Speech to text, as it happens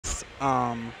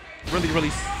really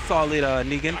solid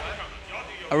Negan.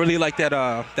 I really like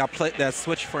that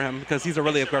switch for him because he's a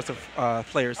really aggressive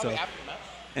player. So,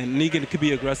 and Negan could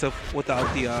be aggressive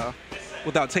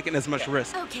without taking as much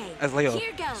risk as Leo.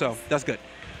 So that's good.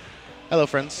 Hello,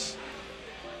 friends.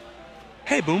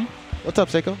 Hey, Boom. What's up,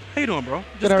 Seiko? How you doing, bro?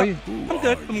 Good, how are you?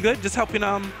 I'm good. Just helping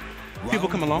people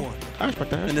come along. I respect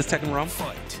that. In this Tekken realm.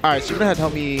 All right, so you're gonna have to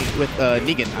help me with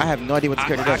Negan. I have no idea what this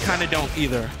character does. I kind of don't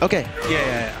either. Okay.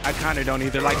 Yeah, I kind of don't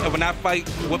either. Like when I fight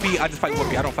Whooppee, I just fight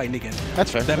Whooppee. I don't fight Negan.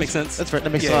 That's fair. That makes sense. That's fair.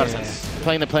 That makes a lot of sense.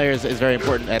 Playing the players is very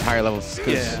important at higher levels.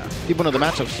 Yeah. People know the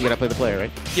matchups. You gotta play the player,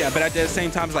 right? Yeah, but at the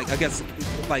same time, like I guess,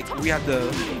 like we have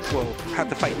to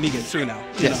fight Negan too now.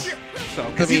 Yes. You know? So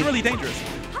because he's really dangerous.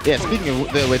 Yeah. Speaking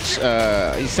of which,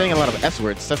 he's saying a lot of S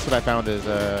words. That's what I found is.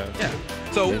 Yeah.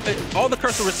 So all the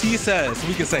curse words he says,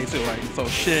 we can say too, right? So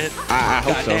shit. I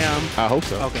hope so. I hope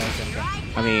so. Okay.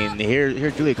 I mean, here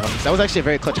Julia comes. That was actually a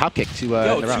very clutch hop kick to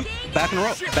in the round. Back in a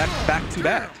row, back to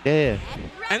back. Yeah.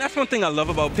 And that's one thing I love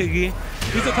about Piggy.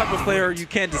 He's the type of player you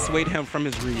can't dissuade him from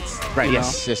his reads. Right.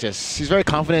 Yes. He's very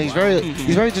confident.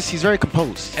 He's very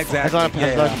composed. Exactly. Has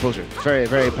a lot of composure. It's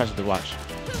very pleasant to watch.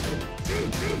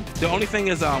 The only thing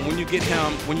is when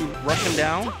you rush him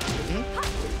down,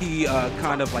 he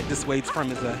kind of like dissuades from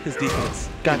his defense.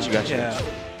 Gotcha. Yeah.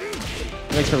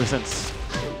 Makes perfect sense.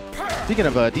 Speaking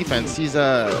of defense, he's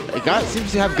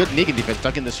seems to have good Negan defense,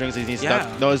 ducking the strings. He needs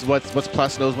stuff, knows what's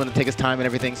plus, knows when to take his time and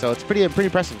everything. So it's pretty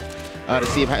impressive to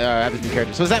see him have his new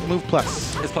character. So is that move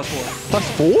plus? It's +4.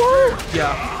 +4?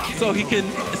 Yeah. So he can.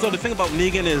 So the thing about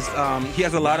Negan is he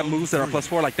has a lot of moves that are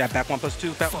 +4, like that back 1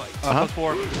 +2,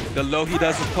 +4. The low he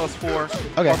does is +4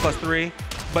 or +3.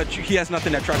 But he has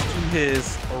nothing that tracks to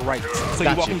his right. So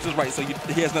you walk him to his right. So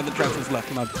he has nothing that tracks to his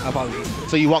left. My apologies.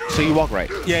 So you walk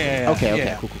right. Yeah.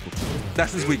 Okay. Cool.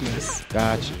 That's his weakness.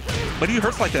 Gotcha. But he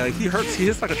hurts like he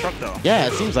hits like a truck though. Yeah,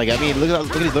 it seems like. I mean, look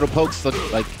at these little pokes. Look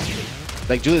like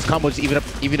Julia's combo just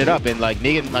even it up, and like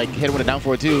Negan like hit him with a down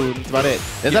 4-2. That's about it.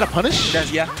 Is that a punish?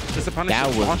 It's a punish. That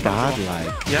was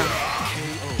godlike. Yeah.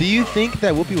 Do you think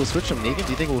that Whooppee will switch from Negan?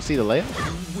 Do you think we'll see the layout?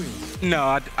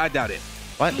 No, I doubt it.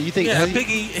 What do you think? Yeah,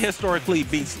 Piggy historically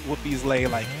beats Whooppie's lay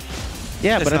like.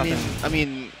 Yeah, but I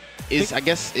mean, is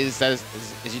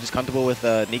he just comfortable with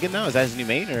Negan now? Is that his new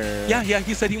main or? Yeah.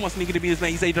 He said he wants Negan to be his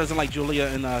main. He said he doesn't like Julia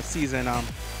in season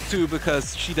 2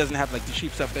 because she doesn't have like the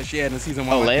cheap stuff that she had in season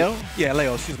 1. Oh, Leo? Yeah,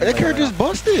 Leo. That character's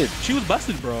busted. She was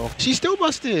busted, bro. She's still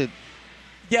busted.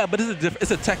 Yeah, but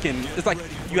it's a Tekken. It's like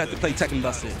you have to play Tekken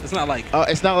busted. It's not like. Oh,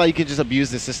 it's not like you can just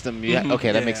abuse the system. Yeah.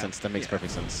 Okay, that makes sense. That makes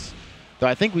perfect sense. So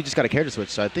I think we just got a character switch,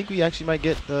 so I think we actually might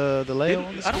get the Leo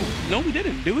on this. No, we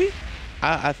didn't. Do we?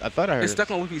 I thought I heard. It's stuck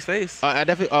on Whooppie's face. I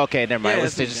definitely. Okay, never mind.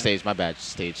 Let's stage. My bad.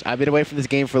 Stage. I've been away from this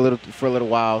game for a little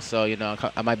while, so you know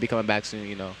I might be coming back soon.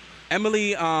 You know.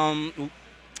 Emily,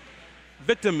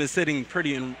 Victim is sitting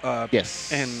pretty in.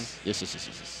 Yes.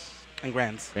 And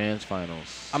Grands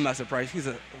finals. I'm not surprised. He's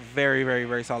a very, very,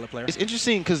 very solid player. It's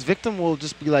interesting because Victim will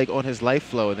just be like on his life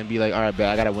flow and then be like, all right, bet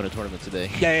I gotta win a tournament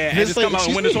today. Yeah. And just come out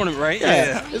and win the tournament, right?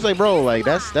 Yeah. It's like, bro, like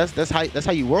that's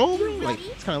how you roll, bro. Like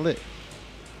it's kind of lit.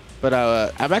 But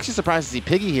I'm actually surprised to see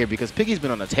Piggy here because Piggy's been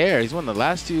on a tear. He's won the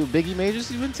last 2 Biggie majors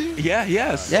he's been to. Yeah.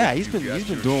 Yes. Yeah. He's been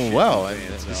doing well. And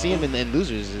to see him in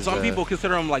losers. Some people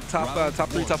consider him like top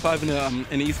 3, top 5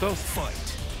 in the East Coast.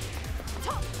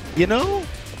 You know.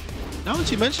 Now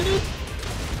that you mention it,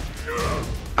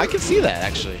 I can see that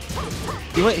actually.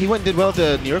 He went and did well at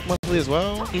the New York Monthly as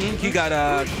well. He got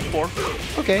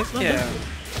 4th. Okay, it's not bad.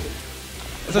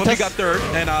 He got 3rd,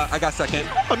 and I got 2nd.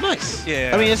 Oh, nice. Yeah.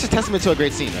 I mean, it's a testament to a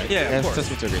great scene, right? Yeah, of course. It's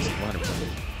a testament to a great scene,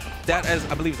 100%. That,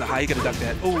 I believe, is a high. He could have ducked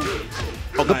that.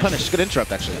 Oh, good punish. Good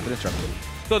interrupt, actually. Good interrupt.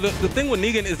 So the thing with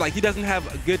Negan is like he doesn't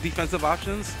have good defensive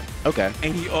options. Okay.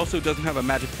 And he also doesn't have a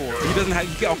magic 4.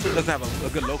 He also doesn't have a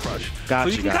good low crush. Gotcha.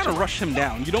 So you can kind of rush him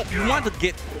down. You want to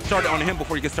get started on him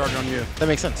before you get started on you. That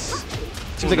makes sense.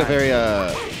 Seems like a very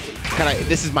kind of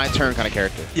this is my turn kind of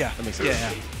character. Yeah. That makes sense.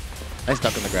 Yeah. Nice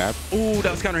duck on the grab. Ooh,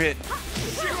 that was counter hit.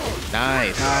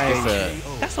 Nice.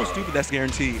 That's so stupid. That's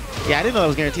guaranteed. Yeah, I didn't know that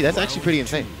was guaranteed. That's actually pretty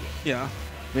insane. Yeah.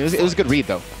 I mean, it was a good read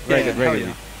though. Very good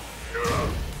read.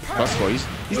 +4.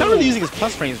 He's not really using his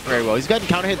plus frames very well. He's gotten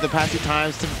counter hit the past 2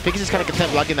 times. Piggy's just kind of content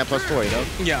blocking that +4, you know?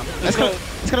 Yeah. That's kind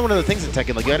of one of the things in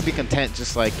Tekken. Like you got to be content,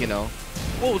 just like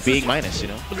being minus, you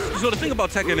know. So the thing about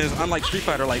Tekken is, unlike Street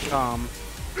Fighter, like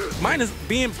minus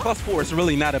being +4 is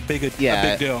really not a big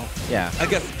deal. Yeah. I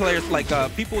guess players like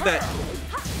people that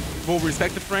will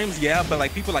respect the frames, yeah, but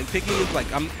like people like Piggy is like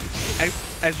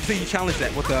as you say, you challenge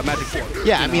that with the Magic 4.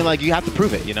 Yeah, I mean, like you have to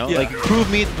prove it, you know. Yeah. Like prove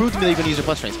to me that you're gonna use your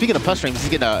plus frames. Speaking of plus frames, he's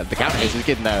getting the counter hits. He's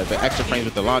getting the extra frames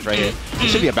with the launch right here. It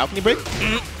should be a balcony break.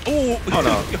 Oh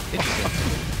no, interesting.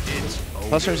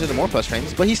 Plus frames into more plus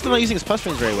frames, but he's still not using his plus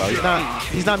frames very well.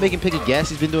 He's not making Piggy guess.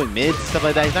 He's been doing mids and stuff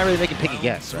like that. He's not really making Piggy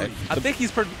guess, right? I think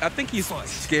he's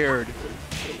scared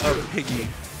of Piggy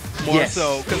more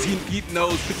so because he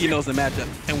knows Piggy knows the matchup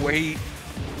and when he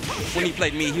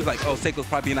played me, he was like, oh, Seiko's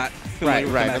probably not familiar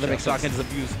with the matchup, that makes so sense. I can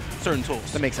just abuse certain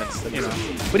tools. That makes sense. That makes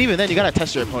sense. But even then, you gotta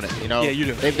test your opponent. You know. Yeah, you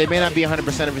do. They may not be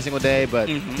 100% every single day, but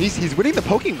he's winning the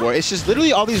poking war. It's just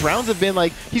literally all these rounds have been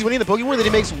like he's winning the poking war, then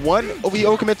he makes he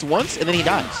overcommits once, and then he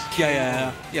dies.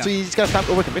 Yeah. So you just gotta stop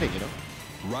overcommitting, you know.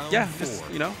 Just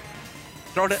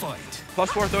throw that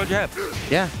 +4, throw a jab.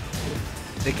 Yeah.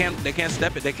 They can't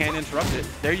step it. They can't interrupt it.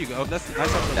 There you go. That's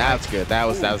nice. That's good. That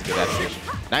was good adaptation.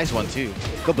 Nice one too.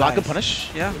 Good block, good punish.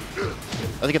 Yeah. I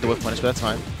think get the whip punish, but that's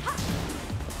fine.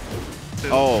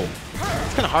 Oh,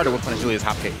 it's kind of hard to whip punish Julia's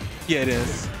hop kick. Yeah, it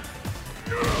is.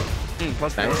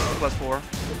 +4. Nice. +4.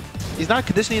 He's not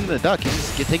conditioning the duck.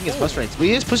 He's just taking his plus frames. But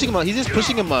he is pushing him. He's just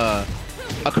pushing him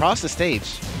across the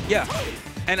stage. Yeah.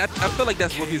 And I feel like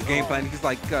that's what he's game plan. He's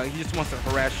like, he just wants to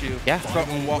harass you. Yeah. Start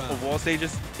on wall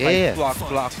stages. Yeah. Like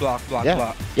block,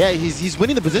 block. Yeah, he's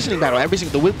winning the positioning battle.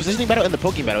 The positioning battle and the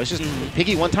poking battle. It's just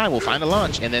Piggy one time will find a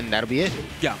launch, and then that'll be it.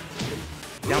 Yeah.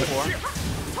 Down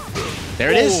 4.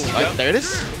 There it is. Yep. There it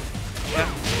is. Yeah.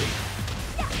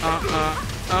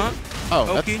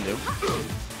 Oh, okay. that's new.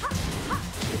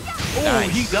 Oh,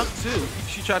 Nice. he ducked too.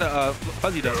 She tried to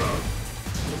fuzzy duck.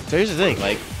 So here's the thing,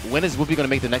 like, when is Whooppee gonna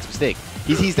make the next mistake?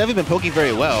 He's definitely been poking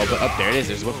very well, but up there it is.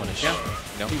 There's whip punish. Yeah.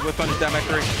 You know? He whip punished that back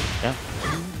 3. Yeah.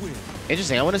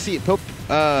 Interesting. I want to see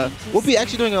Whooppee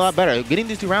actually doing a lot better, getting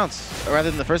these 2 rounds rather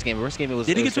than the first game. The first game it was.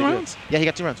 Did he get 2 rounds? Yeah, he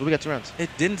got 2 rounds. Whooppee got 2 rounds. It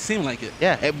didn't seem like it.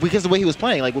 Yeah, because the way he was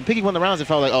playing, like when Piggy won the rounds, it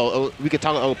felt like we could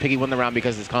talk. Oh, Piggy won the round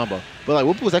because of this combo. But like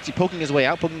Whooppee was actually poking his way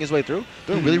out, poking his way through,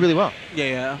 doing really, really well.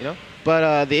 Yeah. You know.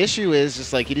 But the issue is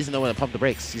just like he doesn't know when to pump the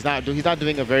brakes. He's not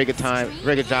doing a very good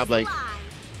job like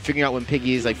figuring out when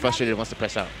Piggy is like frustrated and wants to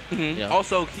press out. You know?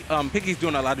 Also, Piggy's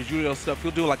doing a lot of Julio stuff.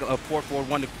 He'll do like a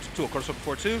 4-4-1 to a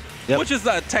crossover 4-2, which is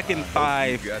a Tekken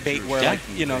 5 bait where like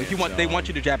they want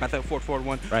you to jab at that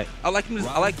 4-4-1. Right. I like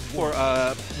for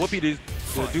Whooppee to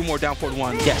do more down forward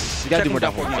 1. Yes, you gotta do more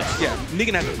down forward 1. Yeah,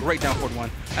 Negan has a great down forward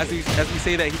 1. As we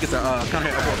say that, he gets a counter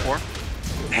hit of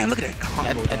 4-4. Man, look at that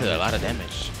combo. That did a lot of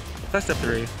damage. That's step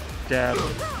 3. Jab.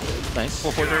 Nice.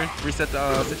 4-4-3. Reset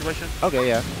the situation. Okay,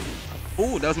 yeah.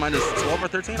 Ooh, that was minus 12 or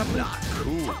 13, I believe.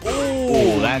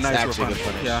 Ooh, that's nice actually a good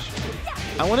punish. Yeah.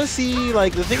 I want to see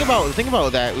like the thing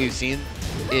about that we've seen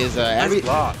is nice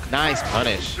block. Nice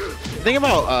punish. The thing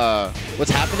about what's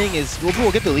happening is Whooppee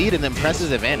will get the lead and then press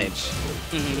his advantage.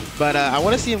 But I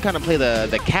want to see him kind of play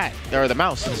the cat or the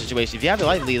mouse in the situation. If you have the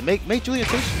light lead, make Julia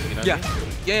patient. You know what I mean?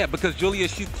 Yeah, because Julia,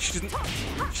 she's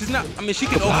not. I mean, she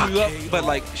can open you up, but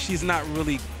like she's not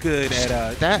really good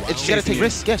at that. She gotta take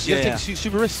risks. Yes, she gotta take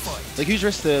super risks, like huge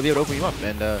risks to be able to open you up.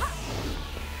 And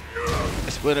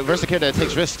versus a character that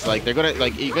takes risks, like they're gonna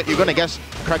you're gonna guess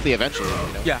correctly eventually.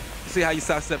 You know? Yeah. See how you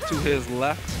sidestep to his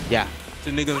left? Yeah. To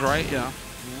Negan's right? Yeah.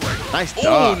 Nice duck.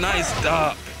 Oh, nice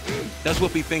duck. That's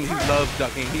Whooppee thing. He loves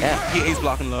ducking. He ace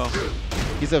blocking low.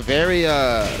 He's a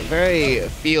very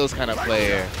feels kind of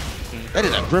player. That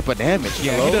is a grip of damage.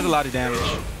 Yeah, he does a lot of damage.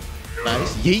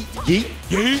 Nice. Yeet, yeet,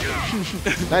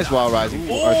 yeet. Nice wall rising.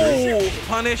 Oh,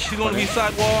 punish. He's going to be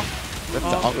side wall. That's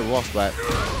an awkward wall splat.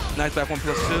 Nice back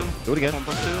 1+2. Do it again.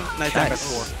 1+2. Nice back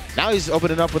 4. Now he's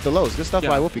opening up with the lows. Good stuff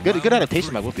by Whooppee. Good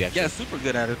adaptation by Whooppee, actually. Yeah, super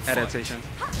good adaptation.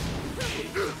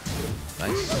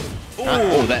 Nice.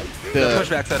 Oh, the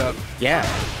pushback setup. Yeah.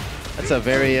 That's a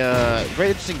very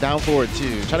interesting down forward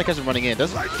too. Try to catch him running in.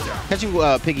 Doesn't catch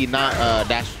you Piggy not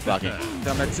dash blocking.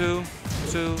 Down back 2,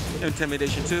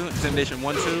 intimidation 2, intimidation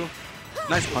 1, 2.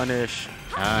 Nice punish.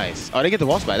 Nice. Oh, they get the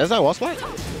wall splat. That's not a wall splat?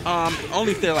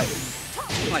 Only if they're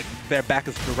like their back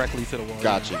is directly to the wall.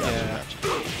 Gotcha.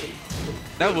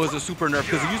 That was a super nerf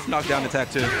because he used to knock down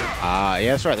attack 2. Ah,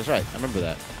 yeah, that's right. I remember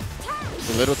that.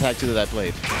 The little attack 2 that I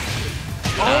played.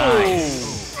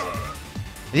 Nice.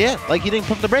 Yeah, like he didn't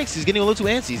pump the brakes. He's getting a little too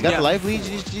antsy. He's got the life lead.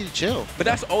 You need to chill. But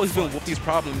that's always been Whooppie's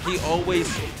problem. He always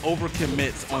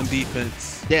overcommits on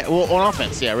defense. Yeah, well, on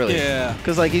offense, yeah, really. Yeah.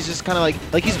 Because like he's just kind of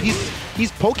like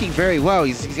he's poking very well.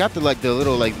 He's got the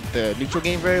the neutral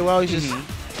game very well. He's just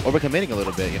overcommitting a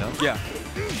little bit, you know. Yeah.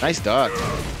 Nice dog.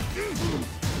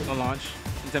 No launch.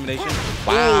 Intimidation.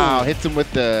 Wow, hits him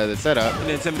with the setup. And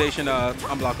the intimidation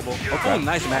unblockable. Okay. Oh,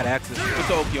 nice mad axis. What's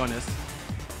the Oki on this?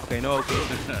 Okay, no Oki.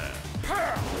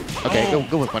 Okay,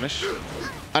 go with punish.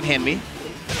 Unhand me.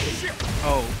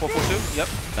 Oh, 4-4-2. Yep.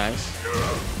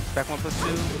 Nice. Back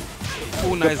 1+2.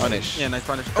 Ooh, nice punish. Yeah, nice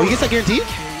punish. Oh, he gets that guaranteed?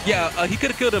 Yeah, he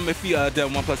could have killed him if he did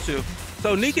 1+2.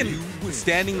 So Negan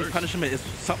standing punishment is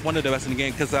one of the best in the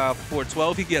game because for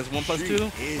 12 he gets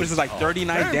 1+2, which is like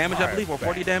 39 damage, I believe, or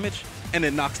 40 damage, and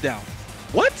it knocks down.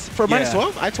 What? For minus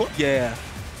 12? I-12? Yeah.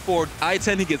 For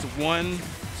I-10 he gets 1,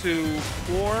 2,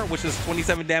 4, which is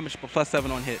 27 damage, but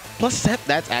 +7 on hit. +7?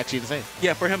 That's actually insane.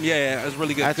 Yeah, for him, yeah, it's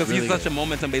really good because he's such a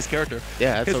momentum-based character.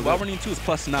 Yeah, that's his so while running 2 is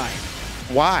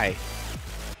 +9. Why?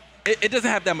 It doesn't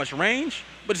have that much range,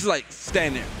 but it's like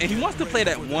staying there. And he wants to play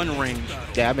that one range.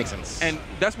 Yeah, that makes sense. And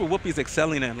that's where Whooppie's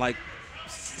excelling in. Like,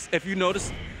 if you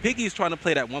notice, Piggy's trying to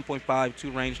play that 1.5, 2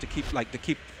 range to keep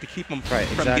him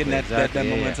from getting that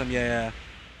momentum. Yeah.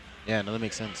 Yeah, no, that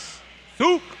makes sense.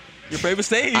 Souk, your favorite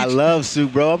stage. I love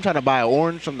Souk, bro. I'm trying to buy an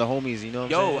orange from the homies, you know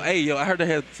what I'm saying? Hey, I heard they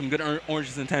had some good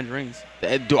oranges and tangerines.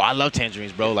 Dude, I love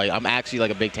tangerines, bro. Like, I'm actually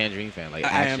like a big tangerine fan. Like,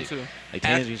 I am too. Like,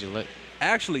 tangerines are lit.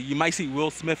 Actually, you might see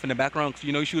Will Smith in the background because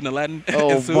you know he's shooting Aladdin.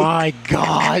 Oh my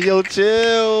God, yo,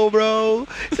 chill, bro.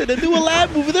 Said the new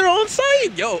Aladdin movie, they're on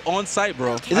site. Yo, on site,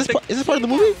 bro. Is this part of the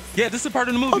movie? Yeah, this is part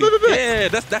of the movie. Oh, no. Yeah,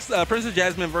 that's Princess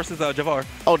Jasmine versus Jafar.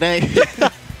 Oh, dang.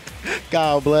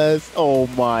 God bless. Oh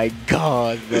my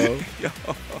God, bro.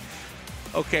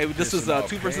 Okay, this is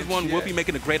 2 versus 1. Whooppee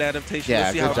making a great adaptation. Yeah,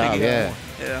 Let's see good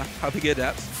how job, how Piggy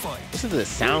adapts. Listen to the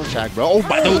soundtrack, bro. Oh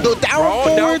my, the down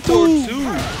forward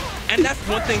too. And that's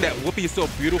one thing that Whooppee is so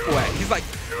beautiful at. He's like,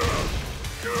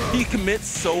 he commits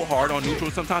so hard on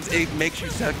neutral. Sometimes it makes you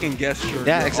second guess your.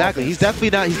 Yeah, exactly. He's definitely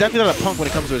not. He's definitely not a punk when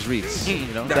it comes to his reads. You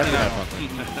know, definitely definitely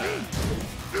not a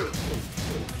punk.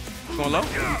 Going low.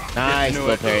 Nice,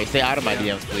 Will Perry. Stay out of my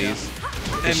DMs, please.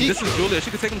 And this is Julia.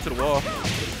 She could take him to the wall.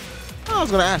 I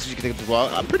was gonna ask if you could take him to the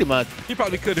wall. Pretty much. He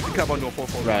probably could if he kept on doing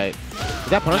 4-4. Right. Is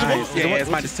that punishable? Nice. Yeah, it's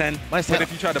 -10. -10. But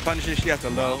if you try to punish it, she has to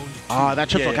low. Ah, that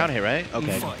triple counter hit, right?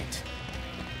 Okay.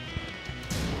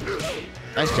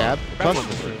 Nice jab.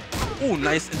 Ooh,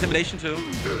 nice intimidation too.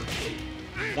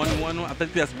 1-1. I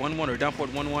think that's 1-1 or down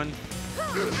forward 1-1.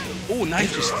 Ooh, nice.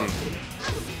 Interesting.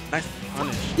 Nice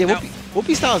punish. Yeah,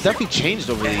 Whooppee style has definitely changed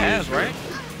over the years. It has, right?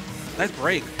 Nice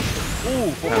break.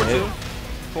 Ooh, 4-4-2.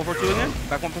 4-4-2 again?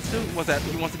 Back 1+2? What's that?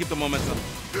 He wants to keep the momentum.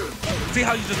 See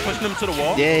how you just pushing him to the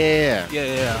wall?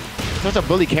 Yeah. Such a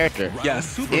bully character. Yeah,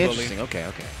 super bully. Interesting. Okay.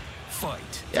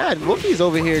 Yeah, and Whooppie's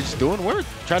over here just doing work.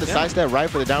 Trying to sidestep right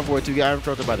for the down forward 2, get iron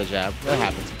thrown by the jab. That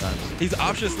happens sometimes. He's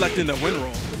option selecting the win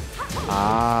roll.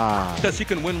 Ah. Because he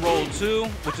can win roll 2,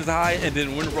 which is high, and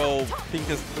then win roll, I think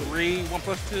it's 3,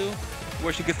 1+2,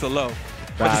 where she gets the low.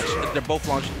 Gotcha. But they're both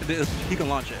launched. He can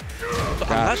launch it. So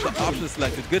I like the option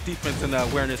selected. Good defense and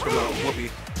awareness from Whooppee.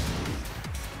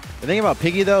 The thing about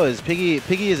Piggy though is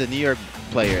Piggy is a New York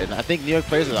player, and I think New York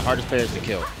players are the hardest players to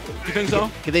kill. You think so?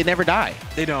 Because they never die.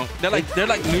 They don't. They're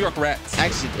like New York rats.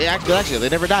 Actually, they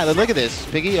never die. Look at this.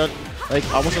 Piggy, like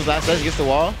almost his last touch, gets the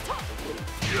wall.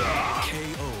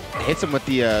 Hits him with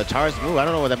the Char's move. I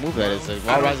don't know what that move that is. Like,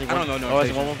 I don't know. Wall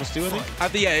rising 1-1+2, I think. I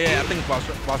think it's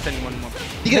while standing 1-1.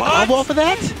 You get a combo off of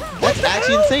that? That's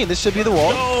actually insane. This should be the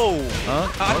wall. No. Huh?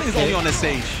 I think it's only on this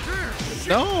stage.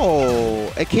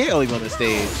 No, it can't only be on the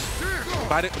stage.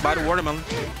 Buy the watermelon.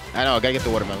 I know. I gotta get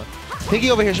the watermelon. Piggy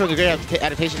over here showing a great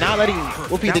adaptation. Not letting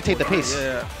Whooppee dictate the pace.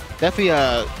 Yeah. Definitely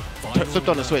flipped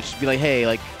on the switch. Be like, hey,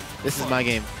 like this is my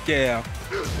game. Yeah.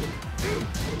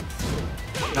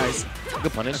 Nice.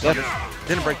 Good punish.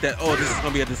 Didn't break that. Oh, this is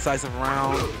gonna be a decisive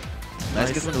round.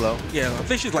 Nice. Gets him low. Yeah, I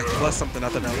think she's like plus something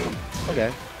after that one.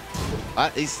 Okay.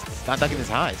 He's not ducking his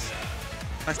highs.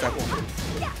 Nice that one.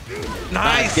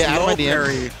 Nice. Get out of my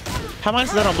parry. How much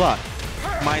is that on block?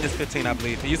 -15, I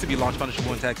believe. It used to be launch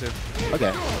punishable in tag 2.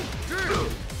 Okay.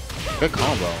 Good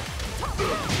combo.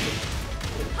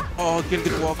 Oh, get a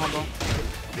good wall combo.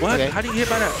 What? Okay. How do you hit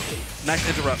by that? Nice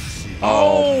interrupt.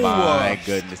 Oh my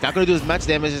goodness! Not gonna do as much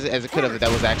damage as it could have if that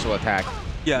was actual attack.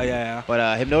 Yeah.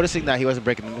 But him noticing that he wasn't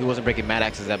breaking mad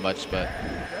axes that much, but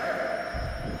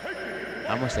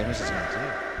how much damage is he gonna do?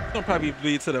 It's gonna probably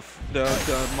be to the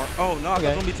mark. Oh no, it's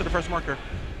gonna be to the first marker.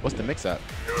 What's the mix up?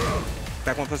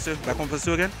 Back 1+2. Back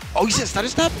 1+2 again. Oh, you said stutter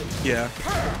step? Yeah.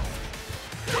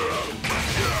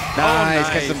 Nice.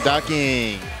 Catch some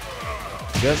ducking.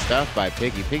 Good stuff by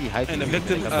Piggy. Piggy hyping. And the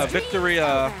victory.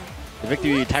 The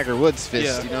victory Tiger Woods fist.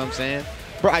 Yeah. You know what I'm saying?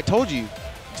 Bro, I told you.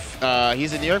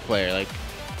 He's a New York player. Like,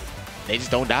 they just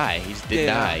don't die. He just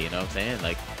didn't die. You know what I'm saying?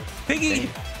 Like, Piggy.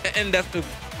 And that's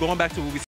going back to what we